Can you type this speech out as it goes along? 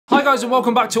Hi guys and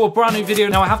welcome back to a brand new video.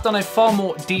 Now I have done a far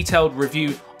more detailed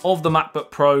review of the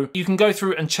MacBook Pro. You can go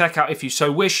through and check out if you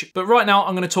so wish, but right now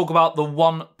I'm going to talk about the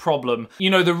one problem. You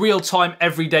know, the real-time,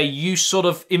 everyday use sort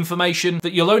of information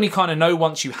that you'll only kind of know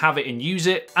once you have it and use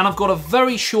it. And I've got a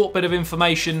very short bit of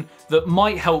information that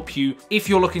might help you if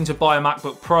you're looking to buy a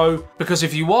MacBook Pro, because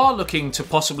if you are looking to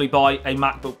possibly buy a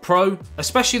MacBook Pro,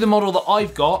 especially the model that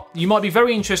I've got, you might be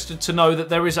very interested to know that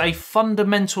there is a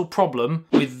fundamental problem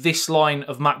with this line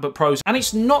of MacBook Pros, and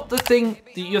it's not the thing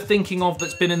that you're thinking of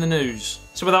that's been in the news.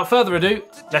 So without further ado,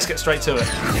 let's get straight to it.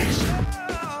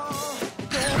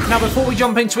 Now before we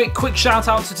jump into it, quick shout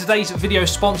out to today's video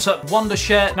sponsor,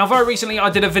 Wondershare. Now very recently I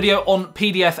did a video on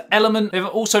PDF Element. They've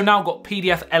also now got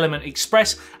PDF Element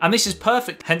Express, and this is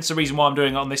perfect, hence the reason why I'm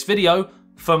doing it on this video,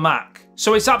 for Mac.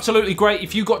 So it's absolutely great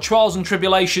if you've got trials and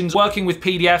tribulations working with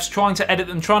PDFs, trying to edit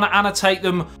them, trying to annotate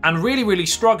them, and really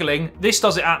struggling. This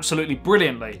does it absolutely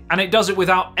brilliantly. And it does it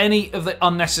without any of the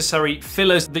unnecessary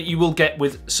fillers that you will get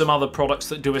with some other products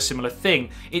that do a similar thing.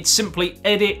 It's simply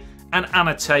edit and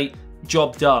annotate,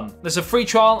 job done. There's a free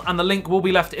trial and the link will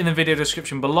be left in the video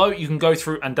description below. You can go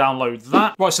through and download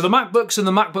that. Right, so the MacBooks and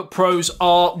the MacBook Pros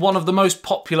are one of the most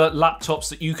popular laptops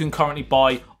that you can currently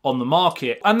buy on the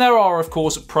market. And there are, of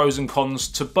course, pros and cons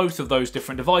to both of those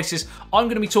different devices. I'm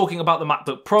going to be talking about the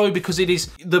MacBook Pro because it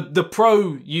is the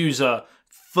Pro user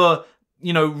for,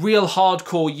 you know, real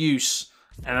hardcore use.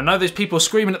 And I know there's people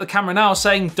screaming at the camera now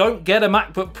saying, don't get a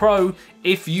MacBook Pro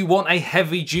if you want a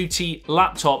heavy-duty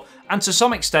laptop. And to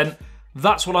some extent,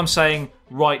 that's what I'm saying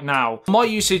right now. My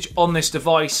usage on this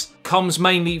device comes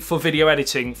mainly for video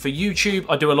editing. For YouTube,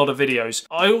 I do a lot of videos.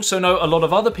 I also know a lot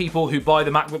of other people who buy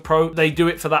the MacBook Pro, they do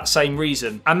it for that same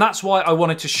reason. And that's why I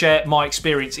wanted to share my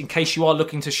experience in case you are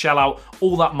looking to shell out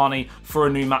all that money for a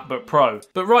new MacBook Pro.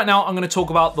 But right now, I'm going to talk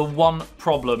about the one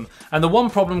problem. And the one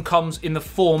problem comes in the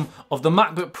form of the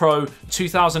MacBook Pro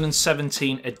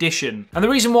 2017 edition. And the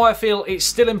reason why I feel it's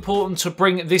still important to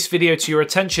bring this video to your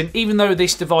attention, even though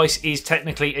this device is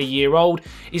technically a year old,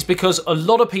 is because a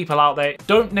lot of people out there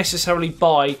don't necessarily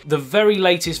buy the very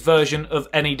latest version of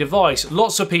any device.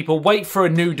 Lots of people wait for a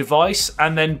new device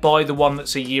and then buy the one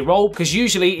that's a year old, because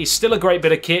usually it's still a great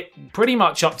bit of kit, pretty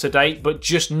much up to date, but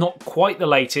just not quite the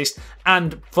latest.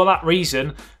 And for that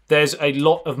reason, there's a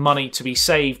lot of money to be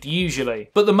saved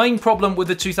usually. But the main problem with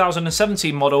the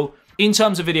 2017 model in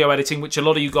terms of video editing, which a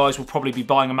lot of you guys will probably be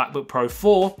buying a MacBook Pro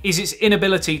for, is its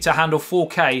inability to handle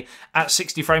 4K at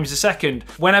 60 frames a second.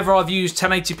 Whenever I've used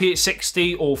 1080p at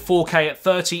 60 or 4K at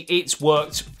 30, it's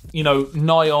worked, you know,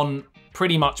 nigh on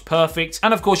pretty much perfect.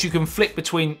 And of course you can flick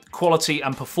between quality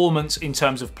and performance in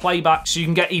terms of playback, so you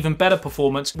can get even better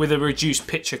performance with a reduced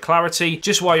picture clarity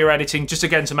just while you're editing, just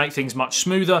again to make things much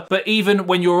smoother. But even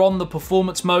when you're on the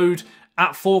performance mode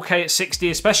at 4K at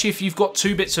 60, especially if you've got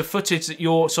two bits of footage that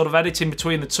you're sort of editing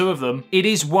between the two of them, it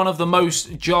is one of the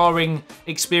most jarring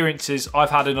experiences I've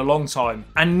had in a long time,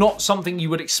 and not something you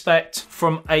would expect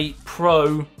from a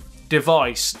Pro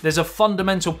device. There's a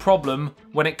fundamental problem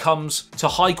when it comes to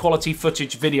high quality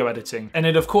footage video editing, and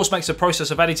it of course makes the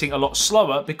process of editing a lot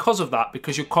slower because of that,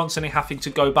 because you're constantly having to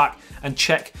go back and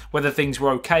check whether things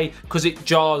were okay, because it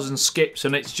jars and skips,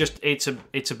 and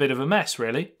it's a bit of a mess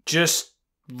really. Just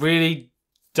really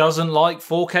doesn't like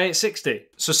 4K at 60.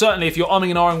 So certainly if you're umming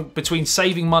and ahhing between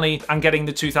saving money and getting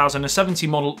the 2017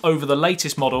 model over the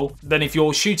latest model, then if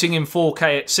you're shooting in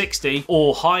 4K at 60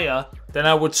 or higher, then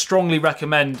I would strongly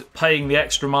recommend paying the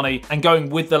extra money and going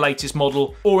with the latest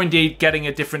model, or indeed getting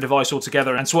a different device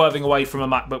altogether and swerving away from a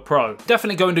MacBook Pro.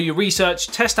 Definitely go and do your research,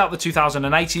 test out the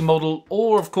 2018 model,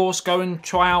 or of course go and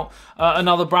try out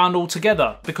another brand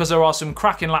altogether, because there are some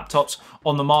cracking laptops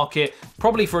on the market,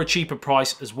 probably for a cheaper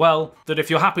price as well, that if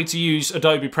you're happy to use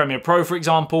Adobe Premiere Pro, for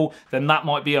example, then that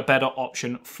might be a better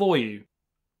option for you.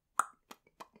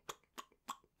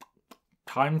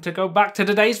 Time to go back to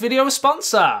today's video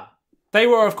sponsor. They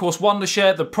were, of course,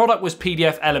 Wondershare. The product was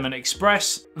PDF Element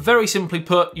Express. Very simply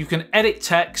put, you can edit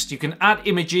text, you can add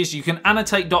images, you can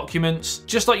annotate documents,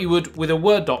 just like you would with a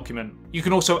Word document. You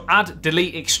can also add,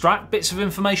 delete, extract bits of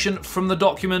information from the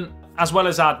document, as well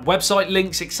as add website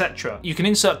links, etc. You can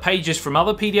insert pages from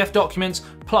other PDF documents,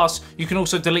 plus you can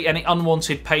also delete any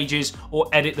unwanted pages or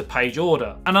edit the page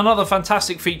order. And another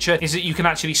fantastic feature is that you can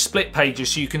actually split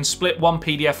pages, so you can split one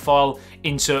PDF file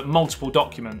into multiple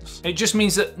documents. It just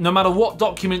means that no matter what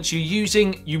documents you're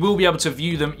using, you will be able to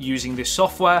view them using this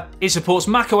software. It supports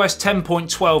macOS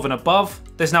 10.12 and above.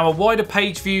 There's now a wider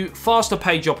page view, faster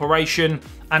page operation,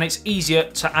 and it's easier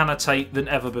to annotate than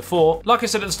ever before. Like I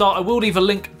said at the start, I will leave a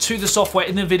link to the software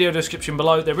in the video description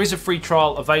below. There is a free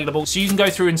trial available, so you can go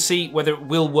through and see whether it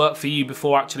will work for you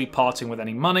before actually parting with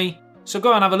any money. So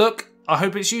go and have a look. I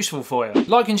hope it's useful for you.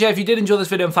 Like and share if you did enjoy this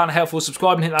video and found it helpful.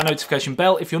 Subscribe and hit that notification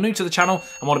bell if you're new to the channel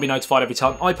and want to be notified every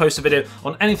time I post a video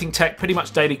on anything tech, pretty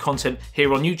much daily content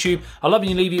here on YouTube. I love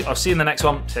you and leave you. I'll see you in the next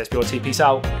one. ASBYT, peace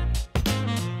out.